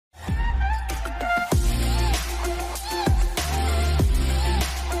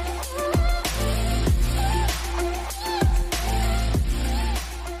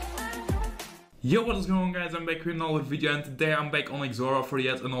Yo, what is going on, guys? I'm back with another video, and today I'm back on Exora for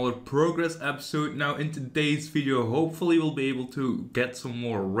yet another progress episode. Now in today's video, hopefully we'll be able to get some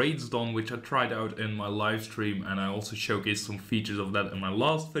more raids done, which I tried out in my live stream, and I also showcased some features of that in my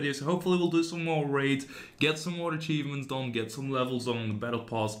last video. So hopefully we'll do some more raids, get some more achievements done, get some levels on the battle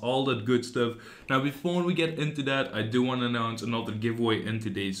pass, all that good stuff. Now before we get into that, I do want to announce another giveaway in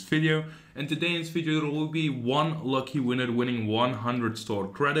today's video. In today's video, there will be one lucky winner winning 100 store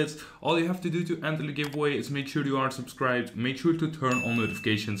credits. All you have to do to enter the giveaway is make sure you are subscribed, make sure to turn on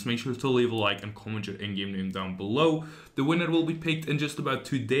notifications, make sure to leave a like and comment your in-game name down below. The winner will be picked in just about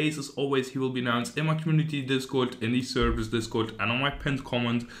 2 days. As always, he will be announced in my community Discord, in the service Discord, and on my pinned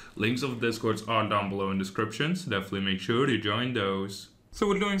comment. Links of Discords are down below in the description, so definitely make sure you join those. So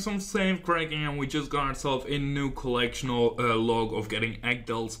we're doing some safe cracking, and we just got ourselves a new collectional log of getting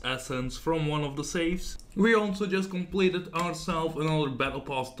Agdel's essence from one of the safes. We also just completed ourselves another battle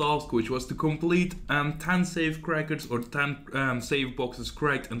pass task, which was to complete 10 safe crackers or 10 safe boxes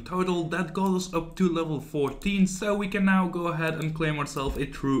cracked in total. That got us up to level 14, so we can now go ahead and claim ourselves a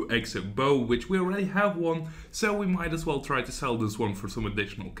true exit bow, which we already have one, so we might as well try to sell this one for some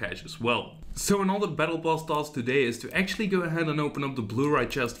additional cash as well. So another battle pass task today is to actually go ahead and open up the blue-ray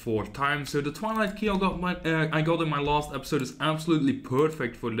chest 4 times. So the Twilight key I got in my last episode is absolutely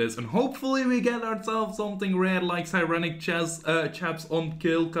perfect for this, and hopefully we get ourselves something rare like Sirenic chaps on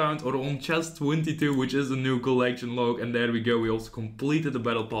kill count or on chest 22, which is a new collection log. And there we go, we also completed the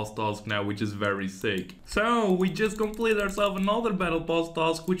battle pass task now, which is very sick. So we just completed ourselves another battle pass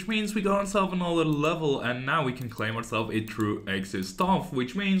task, which means we got ourselves another level, and now we can claim ourselves a true exit staff,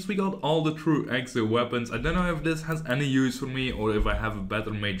 which means we got all the true exit weapons. I don't know if this has any use for me or if I have a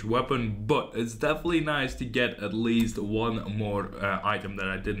better mage weapon, but it's definitely nice to get at least one more item that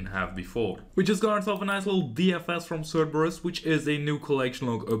I didn't have before. We just got ourselves a nice little DFS from Cerberus, which is a new collection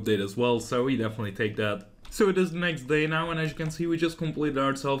log update as well, so we definitely take that. So it is the next day now, and as you can see, we just completed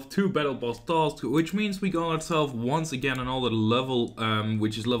ourselves 2 battle pass tasks, which means we got ourselves once again another level,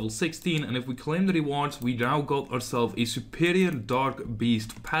 which is level 16. And if we claim the rewards, we now got ourselves a superior dark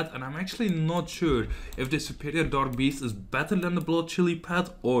beast pet, and I'm actually not sure if the superior dark beast is better than the blood chili pet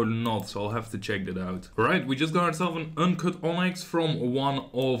or not, so I'll have to check that out. Alright, we just got ourselves an uncut onyx from one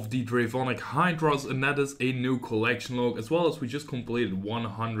of the Dravonic hydras, and that is a new collection log, as well as we just completed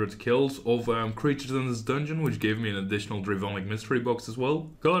 100 kills of creatures in this dungeon, which gave me an additional Dravonic mystery box as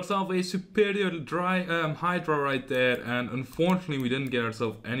well. Got ourselves a superior dry hydra right there, and unfortunately we didn't get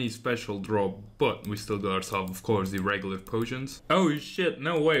ourselves any special drop, but we still got ourselves, of course, the regular potions. Oh shit,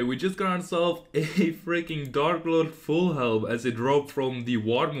 no way, we just got ourselves a freaking Dark Lord full help as a drop from the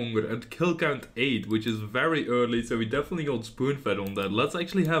Warmonger at kill count 8, which is very early, so we definitely got spoon fed on that. Let's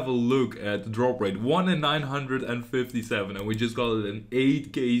actually have a look at the drop rate, 1 in 957, and we just got it in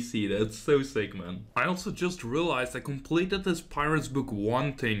 8 KC. That's so sick, man. I also just realized I completed this Pirates Book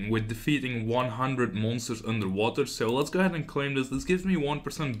 1 thing with defeating 100 monsters underwater, so let's go ahead and claim this. This gives me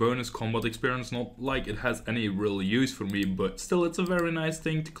 1% bonus combat experience, not like it has any real use for me, but still it's a very nice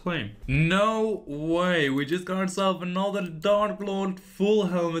thing to claim. No way, we just got ourselves another Dark Lord full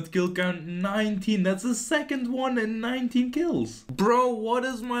helmet, kill count 19. That's the second one in 19 kills. Bro, what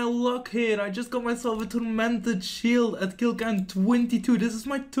is my luck here? I just got myself a Tormented Shield at kill count 22. This is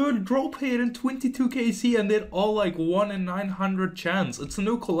my 3rd drop here in 22 KC, and they're all like 1 in 900 chance. It's a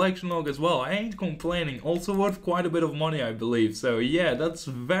new collection log as well, I ain't complaining. Also worth quite a bit of money, I believe, so yeah, that's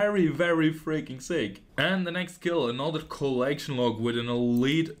very freaking sick. And the next kill, another collection log with an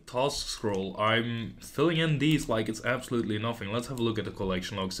elite task scroll. I'm filling in these like it's absolutely nothing. Let's have a look at the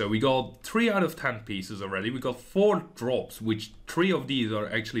collection log. So we got 3 out of 10 pieces already. We got 4 drops, which 3 of these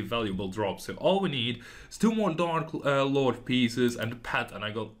are actually valuable drops. So all we need is 2 more Dark Lord pieces and a pet, and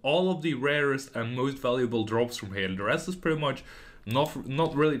I got all of the rarest and most valuable drops from here. The rest is pretty much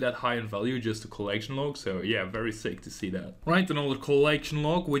not really that high in value, just a collection log, so yeah, very sick to see that. Right, another collection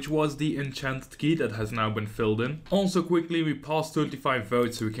log, which was the enchanted key that has now been filled in. Also quickly, we passed 35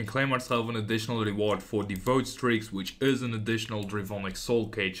 votes, so we can claim ourselves an additional reward for the vote streaks, which is an additional Dravonic soul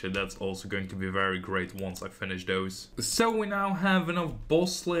cage, so that's also going to be very great once I finish those. So we now have enough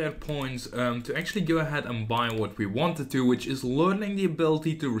boss slayer points to actually go ahead and buy what we wanted to, which is learning the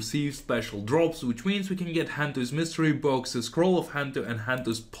ability to receive special drops, which means we can get Hanto's mystery box, a scroll of Hanto, and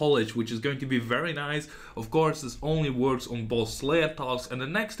Hanto's polish, which is going to be very nice. Of course, this only works on boss slayer tasks, and the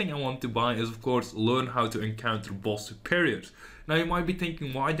next thing I want to buy is, of course, learn how to encounter boss superiors. Now you might be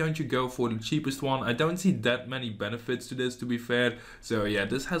thinking, why don't you go for the cheapest one? I don't see that many benefits to this, to be fair. So yeah,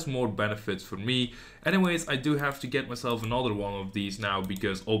 this has more benefits for me. Anyways, I do have to get myself another one of these now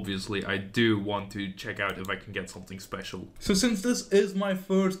because obviously I do want to check out if I can get something special. So since this is my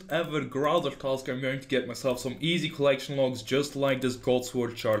first ever Growler task, I'm going to get myself some easy collection logs just like this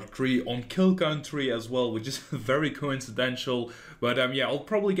Godsword Chart 3 on kill count 3 as well, which is very coincidental. But yeah, I'll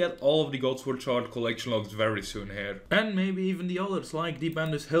probably get all of the Godsword Chart collection logs very soon here. And maybe even the others like the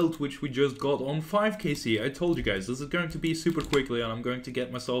Bandus Hilt, which we just got on 5kc. I told you guys, this is going to be super quickly and I'm going to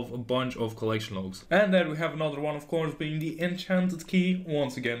get myself a bunch of collection logs. And then we have another one, of course, being the Enchanted Key.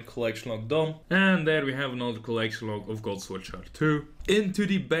 Once again, collection log done. And there we have another collection log of Godsword Chart 2. Into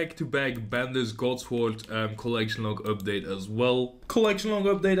the back-to-back Bandus Godsword collection log update as well. Collection log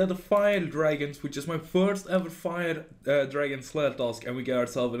update at the Fire Dragons, which is my first ever Fire Dragon Slayer task, and we get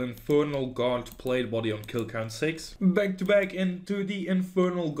ourselves an Infernal Guard Plate Body on kill count 6. Back-to-back into the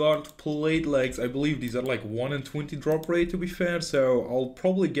Infernal Guard Plate Legs. I believe these are like 1 in 20 drop rate, to be fair, so I'll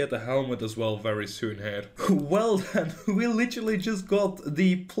probably get a helmet as well very soon here. Well then, we literally just got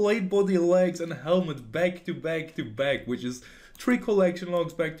the Plate Body Legs and helmet back-to-back, which is 3 collection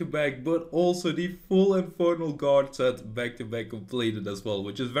logs back to back, but also the full Infernal Guard set back to back completed as well,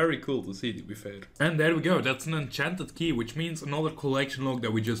 which is very cool to see, to be fair. And there we go, that's an Enchanted Key, which means another collection log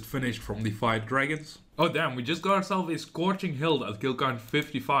that we just finished from the Fire Dragons. Oh damn, we just got ourselves a Scorching Hilt at kill count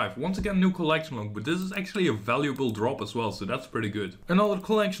 55. Once again, new collection log, but this is actually a valuable drop as well, so that's pretty good. Another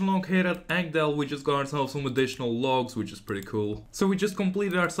collection log here at Agdal, we just got ourselves some additional logs, which is pretty cool. So we just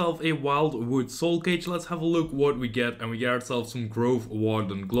completed ourselves a Wildwood Soul Cage. Let's have a look what we get, and we get ourselves some Grove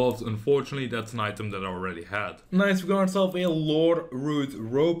Warden gloves. Unfortunately, that's an item that I already had. Nice, we got ourselves a Lore Root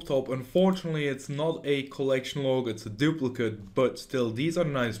Rope Top. Unfortunately, it's not a collection log, it's a duplicate, but still, these are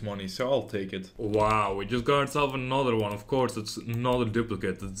nice money, so I'll take it. Wow. We just got ourselves another one. Of course, it's another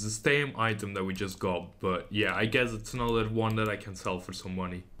duplicate. It's the same item that we just got. But yeah, I guess it's another one that I can sell for some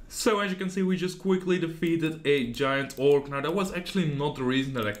money. So as you can see, we just quickly defeated a giant orc. Now that was actually not the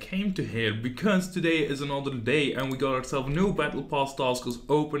reason that I came to here, because today is another day and we got ourselves a new battle pass task of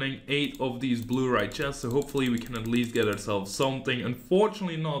opening 8 of these blue-ray chests. So hopefully we can at least get ourselves something.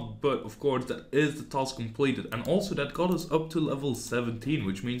 Unfortunately not, but of course that is the task completed. And also that got us up to level 17,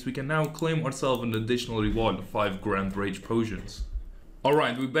 which means we can now claim ourselves an additional reward of 5 Grand Rage Potions.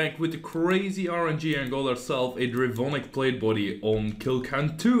 Alright, we're back with the crazy RNG and got ourselves a Drivonic Plate Body on kill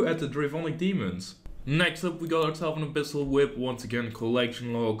count 2 at the Drivonic Demons. Next up, we got ourselves an Abyssal Whip, once again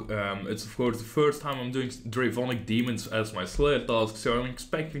collection log. It's of course the first time I'm doing Drivonic Demons as my Slayer task, so I'm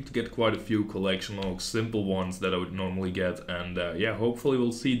expecting to get quite a few collection logs, simple ones that I would normally get. And yeah, hopefully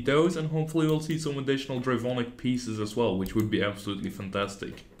we'll see those, and hopefully we'll see some additional Drivonic pieces as well, which would be absolutely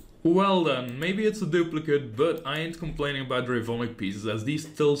fantastic. Well then, maybe it's a duplicate, but I ain't complaining about Drivonic pieces, as these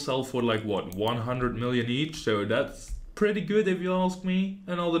still sell for like what, 100 million each, so that's pretty good if you ask me.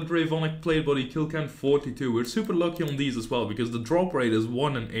 Another Drivonic Plate Body, kill count 42. We're super lucky on these as well, because the drop rate is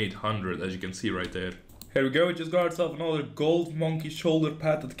 1 in 800, as you can see right there. Here we go, we just got ourselves another Gold Monkey Shoulder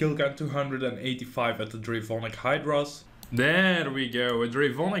Pad at kill count 285 at the Drivonic Hydras. There we go, a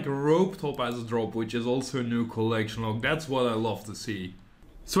Drivonic Rope Top as a drop, which is also a new collection log. That's what I love to see.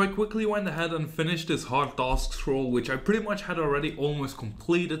 So I quickly went ahead and finished this hard task scroll, which I pretty much had already almost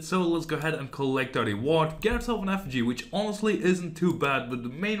completed. So let's go ahead and collect our reward, get ourselves an effigy, which honestly isn't too bad. But the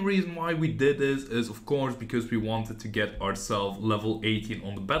main reason why we did this is of course because we wanted to get ourselves level 18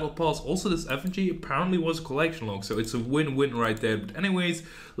 on the battle pass. Also, this effigy apparently was a collection log, so it's a win-win right there. But anyways,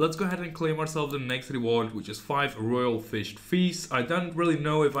 let's go ahead and claim ourselves the next reward, which is 5 Royal Fished Feasts. I don't really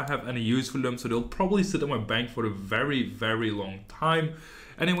know if I have any use for them, so they'll probably sit in my bank for a very long time.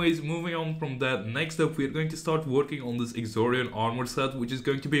 Anyways, moving on from that, next up we are going to start working on this Exorian armor set, which is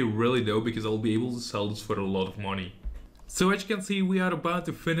going to be really dope because I'll be able to sell this for a lot of money. So as you can see, we are about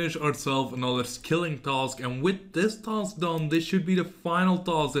to finish ourselves another skilling task, and with this task done, this should be the final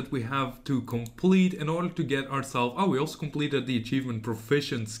task that we have to complete in order to get ourselves... Oh, we also completed the achievement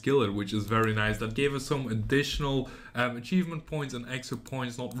Proficient Skiller, which is very nice. That gave us some additional achievement points and extra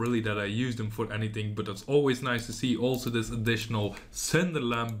points. Not really that I used them for anything, but it's always nice to see also this additional Cinder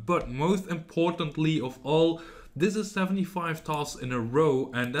Lamp. But most importantly of all, this is 75 tasks in a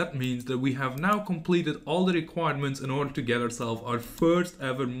row, and that means that we have now completed all the requirements in order to get ourselves our first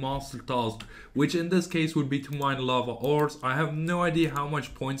ever master task, which in this case would be to mine lava ores. I have no idea how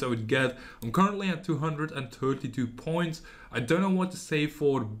much points I would get. I'm currently at 232 points. I don't know what to save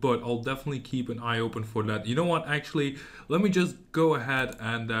for, but I'll definitely keep an eye open for that. You know what, actually, let me just go ahead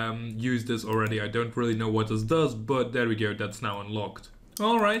and use this already. I don't really know what this does, but there we go, that's now unlocked.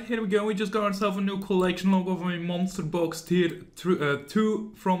 Alright, here we go. We just got ourselves a new collection log of a monster box tier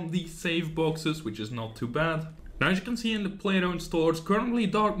 2 from the save boxes, which is not too bad. Now, as you can see in the player-owned stores, currently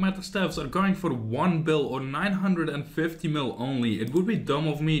dark matter staffs are going for 1 bill or 950 mil only. It would be dumb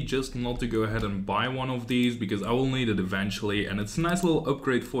of me just not to go ahead and buy one of these, because I will need it eventually, and it's a nice little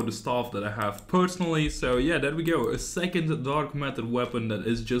upgrade for the staff that I have personally. So yeah, there we go, a second dark matter weapon that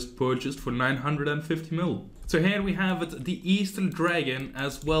is just purchased for 950 mil. So here we have it, the Easter Dragon,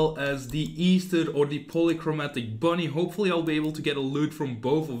 as well as the Easter or the Polychromatic Bunny. Hopefully I'll be able to get a loot from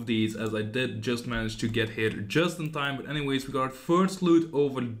both of these, as I did just manage to get here just in time. But anyways, we got our first loot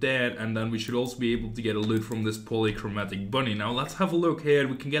over there, and then we should also be able to get a loot from this Polychromatic Bunny. Now let's have a look here.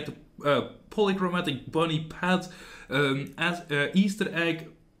 We can get the Polychromatic Bunny pad as Easter Egg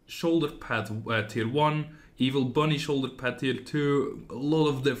Shoulder Pad tier 1. Evil Bunny Shoulder Pad tier 2, a lot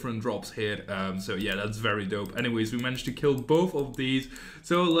of different drops here, so yeah, that's very dope. Anyways, we managed to kill both of these,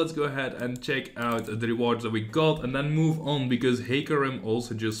 so let's go ahead and check out the rewards that we got and then move on, because Hakarim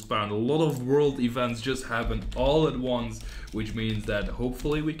also just spawned. A lot of world events just happened all at once, which means that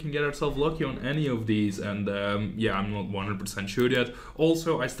hopefully we can get ourselves lucky on any of these, and yeah, I'm not 100% sure yet.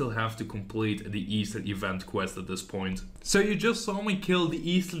 Also, I still have to complete the Easter event quest at this point. So you just saw me kill the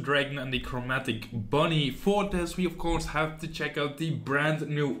Easter Dragon and the Chromatic Bunny. For this, we of course have to check out the brand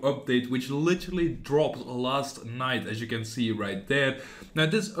new update, which literally dropped last night, as you can see right there. Now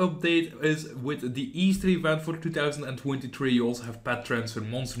this update is with the Easter event for 2023. You also have pet transfer,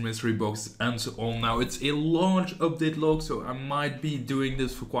 monster mystery box, and so on. Now it's a large update log, so I might be doing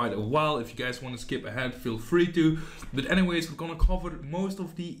this for quite a while. If you guys want to skip ahead, feel free to. But anyways, we're gonna cover most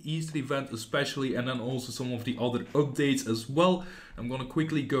of the Easter event especially, and then also some of the other updates as well. I'm gonna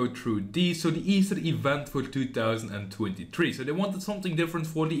quickly go through these. So the Easter event for 2023. So they wanted something different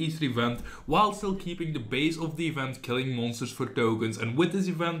for the Easter event while still keeping the base of the event, killing monsters for tokens. And with this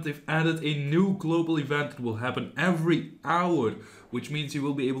event, they've added a new global event that will happen every hour, which means you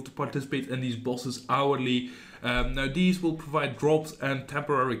will be able to participate in these bosses hourly. Now these will provide drops and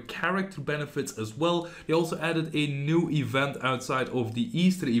temporary character benefits as well. They also added a new event outside of the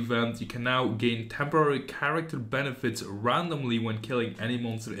Easter event. You can now gain temporary character benefits randomly when killing any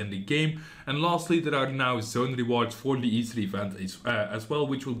monster in the game. And lastly, there are now zone rewards for the Easter event as well,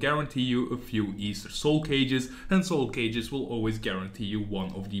 which will guarantee you a few Easter soul cages, and soul cages will always guarantee you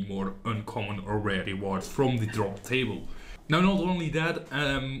one of the more uncommon or rare rewards from the drop table. Now, not only that,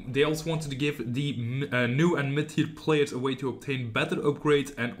 they also wanted to give the new and mid-tier players a way to obtain better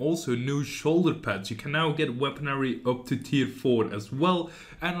upgrades and also new shoulder pads. You can now get weaponry up to tier 4 as well,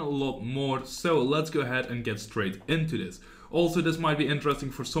 and a lot more. So let's go ahead and get straight into this. Also, this might be interesting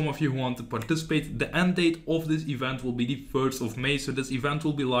for some of you who want to participate. The end date of this event will be the 1st of May, so this event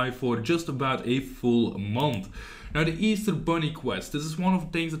will be live for just about a full month. Now, the Easter Bunny quest. This is one of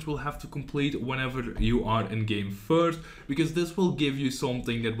the things that we'll have to complete whenever you are in game first, because this will give you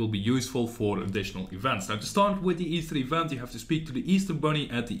something that will be useful for additional events. Now, to start with the Easter event, you have to speak to the Easter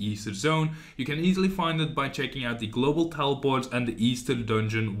Bunny at the Easter Zone. You can easily find it by checking out the global teleports, and the Easter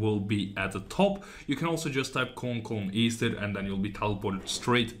dungeon will be at the top. You can also just type Easter, and then you'll be teleported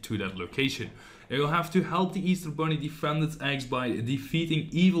straight to that location. You'll have to help the Easter Bunny defend its eggs by defeating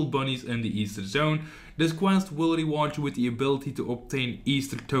evil bunnies in the Easter Zone. This quest will reward you with the ability to obtain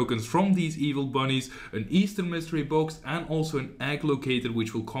Easter tokens from these evil bunnies, an Easter mystery box, and also an egg locator,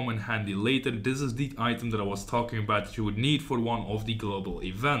 which will come in handy later. This is the item that I was talking about that you would need for one of the global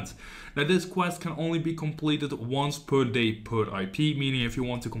events. Now, this quest can only be completed once per day per IP, meaning if you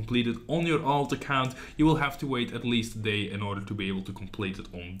want to complete it on your alt account, you will have to wait at least a day in order to be able to complete it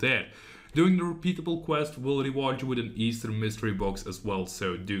on there. Doing the repeatable quest will reward you with an Easter mystery box as well,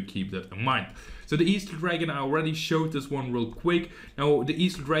 so do keep that in mind. So the Easter Dragon, I already showed this one real quick. Now, the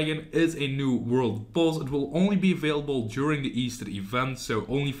Easter Dragon is a new world boss. It will only be available during the Easter event, so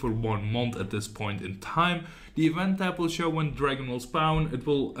only for 1 month at this point in time. The event tab will show when the dragon will spawn. It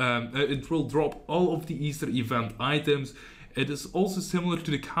will drop all of the Easter event items. It is also similar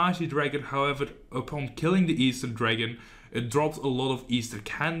to the Kashi Dragon, however, upon killing the Easter Dragon, it drops a lot of Easter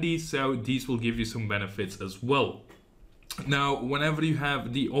candy, so these will give you some benefits as well. Now, whenever you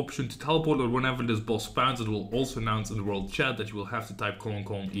have the option to teleport or whenever this boss spawns, it will also announce in the world chat that you will have to type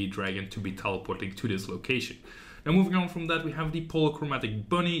E-Dragon to be teleporting to this location. Now, moving on from that, we have the Polychromatic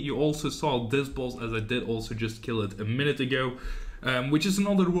Bunny. You also saw this boss, as I did also just kill it a minute ago. Which is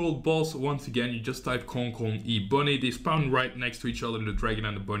another world boss. Once again, you just type E Bunny. They spawn right next to each other, the dragon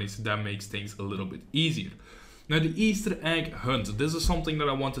and the bunny, so that makes things a little bit easier. Now the Easter egg hunt, this is something that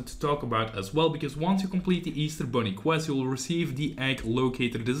I wanted to talk about as well, because once you complete the Easter bunny quest, you will receive the egg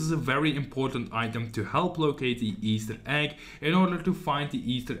locator. This is a very important item to help locate the Easter egg. In order to find the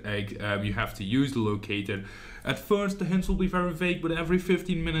Easter egg, you have to use the locator. At first the hints will be very vague, but every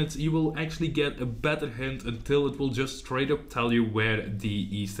 15 minutes you will actually get a better hint until it will just straight up tell you where the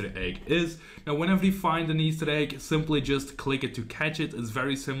Easter egg is. Now whenever you find an Easter egg, simply just click it to catch it. It's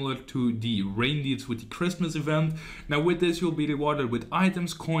very similar to the reindeers with the Christmas event. Now with this you'll be rewarded with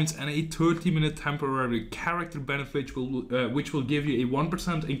items, coins and a 30-minute temporary character benefit which will give you a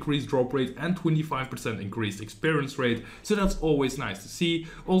 1% increased drop rate and 25% increased experience rate. So that's always nice to see.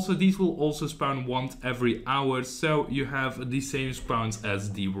 Also these will also spawn once every hour, so you have the same spawns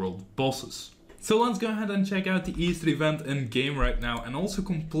as the world bosses. So let's go ahead and check out the Easter event in game right now and also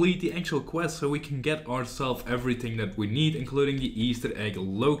complete the actual quest so we can get ourselves everything that we need, including the Easter egg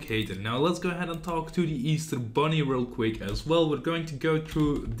locator. Now let's go ahead and talk to the Easter bunny real quick as well. We're going to go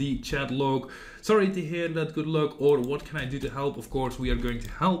through the chat log. Sorry to hear that, good luck, or what can I do to help? Of course we are going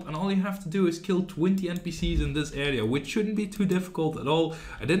to help, and all you have to do is kill 20 NPCs in this area, which shouldn't be too difficult at all.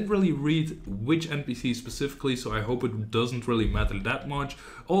 I didn't really read which NPC specifically, so I hope it doesn't really matter that much.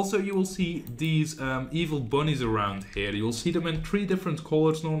 Also you will see these evil bunnies around here. You will see them in 3 different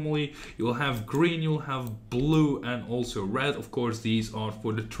colors normally. You will have green, you'll have blue and also red. Of course these are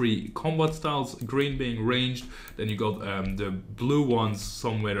for the 3 combat styles, green being ranged, then you got the blue ones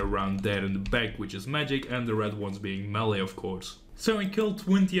somewhere around there in the back, which is magic, and the red ones being melee, of course. So we killed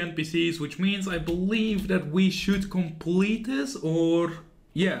 20 NPCs, which means I believe that we should complete this, or...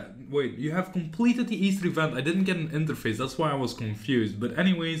 yeah, wait, you have completed the Easter event. I didn't get an interface, that's why I was confused. But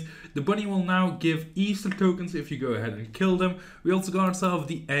anyways, the bunny will now give Easter tokens if you go ahead and kill them. We also got ourselves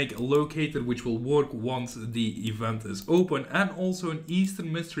the egg locator, which will work once the event is open, and also an Easter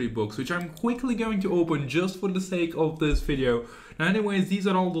mystery box, which I'm quickly going to open just for the sake of this video. Now anyways, these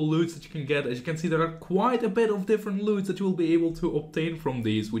are all the loots that you can get. As you can see, there are quite a bit of different loots that you will be able to obtain from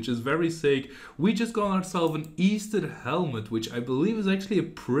these, which is very sick. We just got ourselves an Easter helmet, which I believe is actually a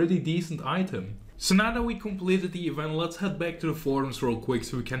pretty decent item. So now that we completed the event, let's head back to the forums real quick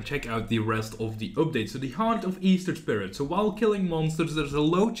so we can check out the rest of the update. So the Heart of Easter Spirit. So while killing monsters, there's a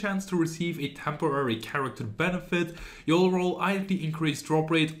low chance to receive a temporary character benefit. You'll roll either the increased drop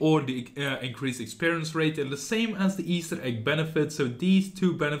rate or the increased experience rate. They're the same as the Easter egg benefit, so these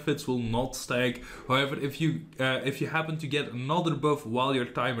 2 benefits will not stack. However, if you happen to get another buff while your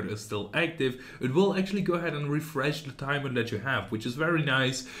timer is still active, it will actually go ahead and refresh the timer that you have, which is very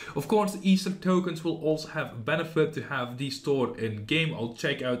nice. Of course, the Easter token will also have a benefit to have the store in game. I'll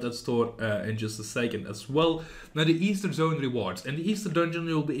check out that store in just a second as well. Now the Easter zone rewards. In the Easter dungeon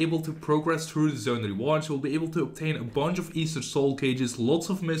you'll be able to progress through the zone rewards. You'll be able to obtain a bunch of Easter soul cages, lots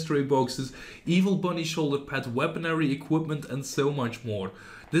of mystery boxes, evil bunny shoulder pad, weaponry, equipment and so much more.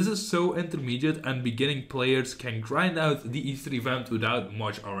 This is so intermediate and beginning players can grind out the Easter event without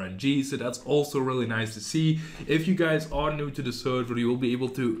much RNG, so that's also really nice to see. If you guys are new to the server, you will be able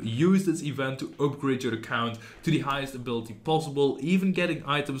to use this event to upgrade your account to the highest ability possible, even getting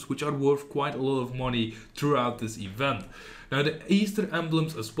items which are worth quite a lot of money throughout this event. Now the Easter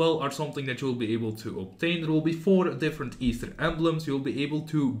emblems as well are something that you'll be able to obtain. There will be 4 different Easter emblems. You'll be able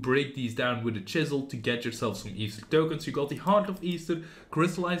to break these down with a chisel to get yourself some Easter tokens. You got the Heart of Easter,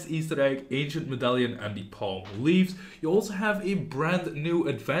 Crystallized Easter Egg, Ancient Medallion and the Palm Leaves. You also have a brand new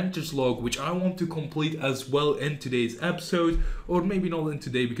Adventures log, which I want to complete as well in today's episode, or maybe not in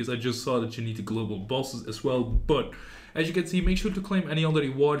today because I just saw that you need the global bosses as well, but as you can see, make sure to claim any other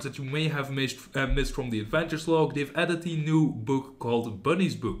rewards that you may have missed from the Adventures log. They've added the new book called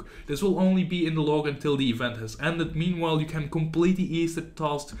Bunny's Book. This will only be in the log until the event has ended. Meanwhile, you can complete the Easter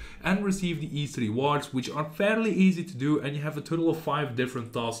tasks and receive the Easter rewards, which are fairly easy to do, and you have a total of 5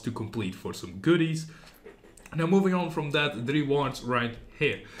 different tasks to complete for some goodies. Now moving on from that, the rewards right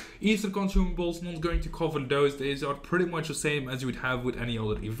here. Easter consumables, not going to cover those. These are pretty much the same as you would have with any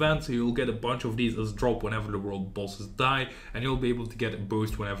other event, so you'll get a bunch of these as drop whenever the world bosses die, and you'll be able to get a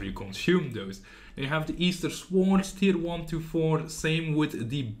boost whenever you consume those. Then you have the Easter swords, tier 1 to 4, same with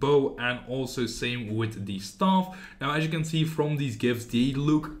the bow and also same with the staff. Now as you can see from these gifts, they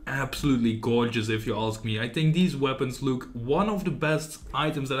look absolutely gorgeous if you ask me. I think these weapons look one of the best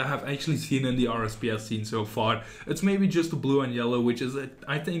items that I have actually seen in the RSPS scene so far. It's maybe just the blue and yellow, which is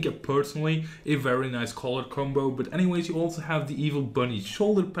I think personally a very nice color combo. But anyways, you also have the evil bunny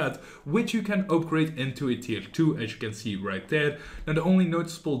shoulder pad, which you can upgrade into a tier 2, as you can see right there. Now the only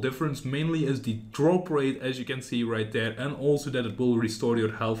noticeable difference mainly is the drop rate, as you can see right there, and also that it will restore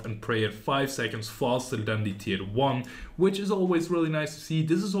your health and prayer 5 seconds faster than the tier 1, which is always really nice to see.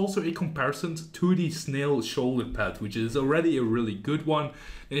 This is also a comparison to the snail shoulder pad, which is already a really good one.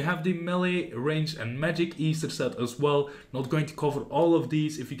 They have the melee, range and magic Easter set as well. Not going to cover all of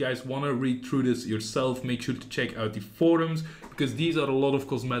these. If you guys want to read through this yourself, make sure to check out the forums, because these are a lot of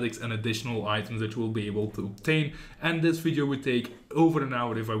cosmetics and additional items that you will be able to obtain. And this video would take over an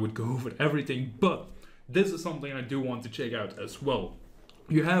hour if I would go over everything, but this is something I do want to check out as well.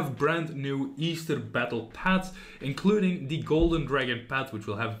 You have brand new Easter battle pads, including the Golden Dragon pad, which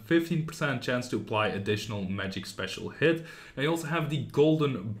will have 15% chance to apply additional magic special hit. And you also have the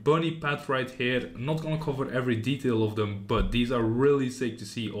Golden Bunny pad right here. I'm not gonna cover every detail of them, but these are really sick to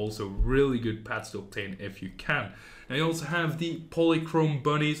see. Also really good pads to obtain if you can. And you also have the polychrome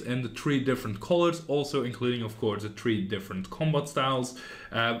bunnies in the 3 different colors, also including of course the 3 different combat styles.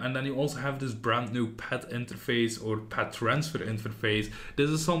 And then you also have this brand new pet interface or pet transfer interface. This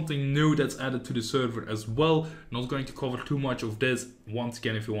is something new that's added to the server as well. Not going to cover too much of this. Once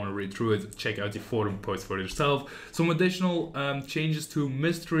again, if you want to read through it, check out the forum post for yourself. Some additional changes to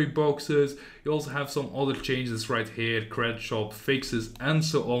mystery boxes. You also have some other changes right here, credit shop fixes and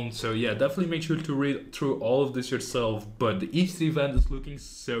so on. So yeah, definitely make sure to read through all of this yourself. But the Easter event is looking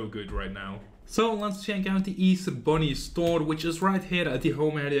so good right now. So let's check out the Easter Bunny store, which is right here at the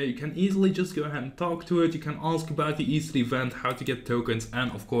home area. You can easily just go ahead and talk to it. You can ask about the Easter event, how to get tokens,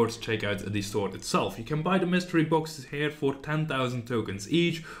 and of course check out the store itself. You can buy the mystery boxes here for 10,000 tokens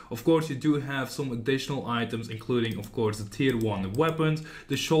each. Of course, you do have some additional items, including of course the tier 1 weapons,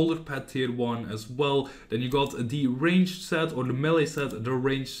 the shoulder pad tier 1 as well. Then you got the ranged set or the melee set, the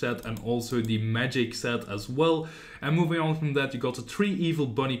ranged set, and also the magic set as well. And moving on from that, you got the 3 evil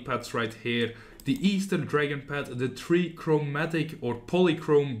bunny pads right here, the Easter dragon pad, the 3 chromatic or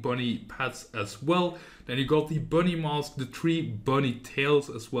polychrome bunny pads as well. Then you got the bunny mask, the 3 bunny tails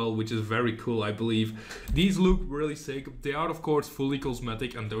as well, which is very cool, I believe. These look really sick. They are of course fully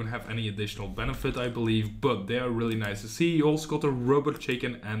cosmetic and don't have any additional benefit, I believe, but they are really nice to see. You also got a rubber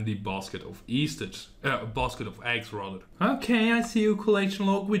chicken and the basket of Easters. Basket of eggs rather. Okay, I see you, collection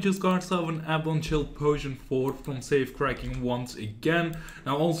log. We just got ourselves an Abalone Chill Potion 4 from safe cracking once again.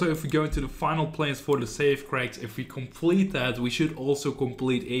 Now also, if we go into the final place for the safe cracks, if we complete that, we should also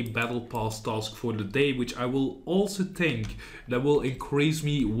complete a battle pass task for the day, which I will also think that will increase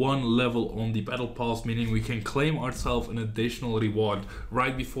me 1 level on the battle pass, meaning we can claim ourselves an additional reward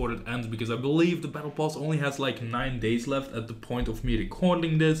right before it ends, because I believe the battle pass only has like 9 days left at the point of me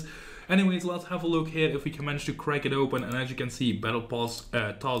recording this. Anyways, let's have a look here if we can manage to crack it open. And as you can see, battle pass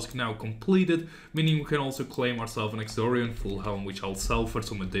task now completed, meaning we can also claim ourselves an Exora full helm, which I'll sell for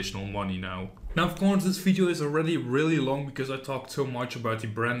some additional money now. Now of course this video is already really long because I talked so much about the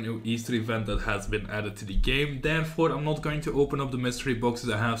brand new Easter event that has been added to the game. Therefore I'm not going to open up the mystery boxes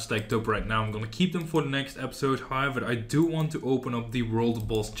I have stacked up right now. I'm gonna keep them for the next episode. However, I do want to open up the world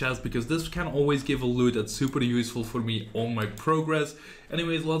boss chest because this can always give a loot that's super useful for me on my progress.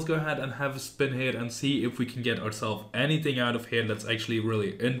 Anyways, let's go ahead and have a spin here and see if we can get ourselves anything out of here that's actually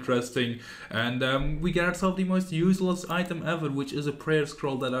really interesting. And we get ourselves the most useless item ever, which is a prayer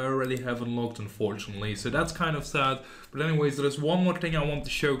scroll that I already have unlocked, unfortunately. So that's kind of sad. But anyways, there is one more thing I want to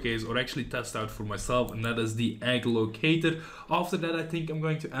showcase or actually test out for myself, and that is the egg locator. After that, I think I'm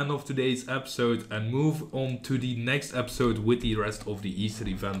going to end off today's episode and move on to the next episode with the rest of the Easter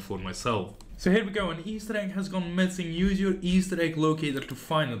event for myself. So here we go, an Easter egg has gone missing. Use your Easter egg locator to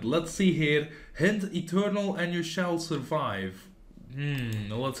find it. Let's see here. Hint eternal and you shall survive.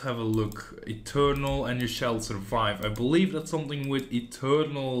 Let's have a look. Eternal and you shall survive. I believe that's something with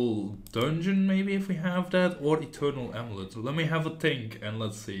eternal dungeon, maybe, if we have that, or eternal amulet. Let me have a think and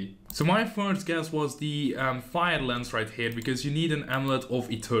let's see. So my first guess was the fire lens right here, because you need an amulet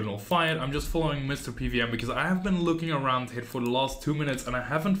of eternal fire. I'm just following Mr. PVM because I have been looking around here for the last 2 minutes and I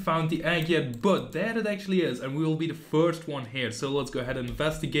haven't found the egg yet, but there it actually is, and we will be the first one here. So let's go ahead and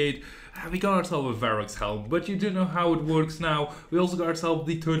investigate. We got ourselves a Varrock's helm, but you do know how it works now. We also got ourselves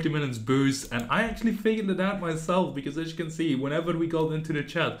the 30 minutes boost, and I actually figured it out myself because, as you can see, whenever we got into the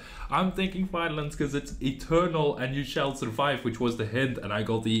chat, I'm thinking fire lens because it's eternal and you shall survive, which was the hint, and I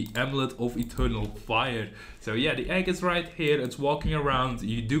got the amulet of eternal fire. So yeah, the egg is right here. It's walking around.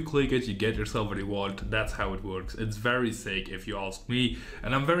 You do click it, you get yourself a reward. That's how it works. It's very sick if you ask me,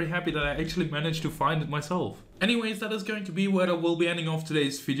 and I'm very happy that I actually managed to find it myself. Anyways, that is going to be where I will be ending off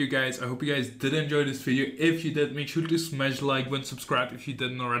today's video, guys. I hope you guys did enjoy this video. If you did, make sure to smash the like button, subscribe if you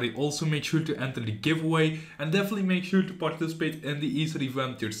didn't already. Also, make sure to enter the giveaway and definitely make sure to participate in the Easter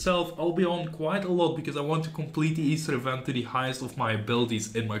event yourself. I'll be on quite a lot because I want to complete the Easter event to the highest of my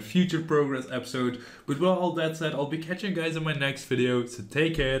abilities in my future progress episode. But with all that said, I'll be catching you guys in my next video. So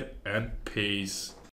take care and peace.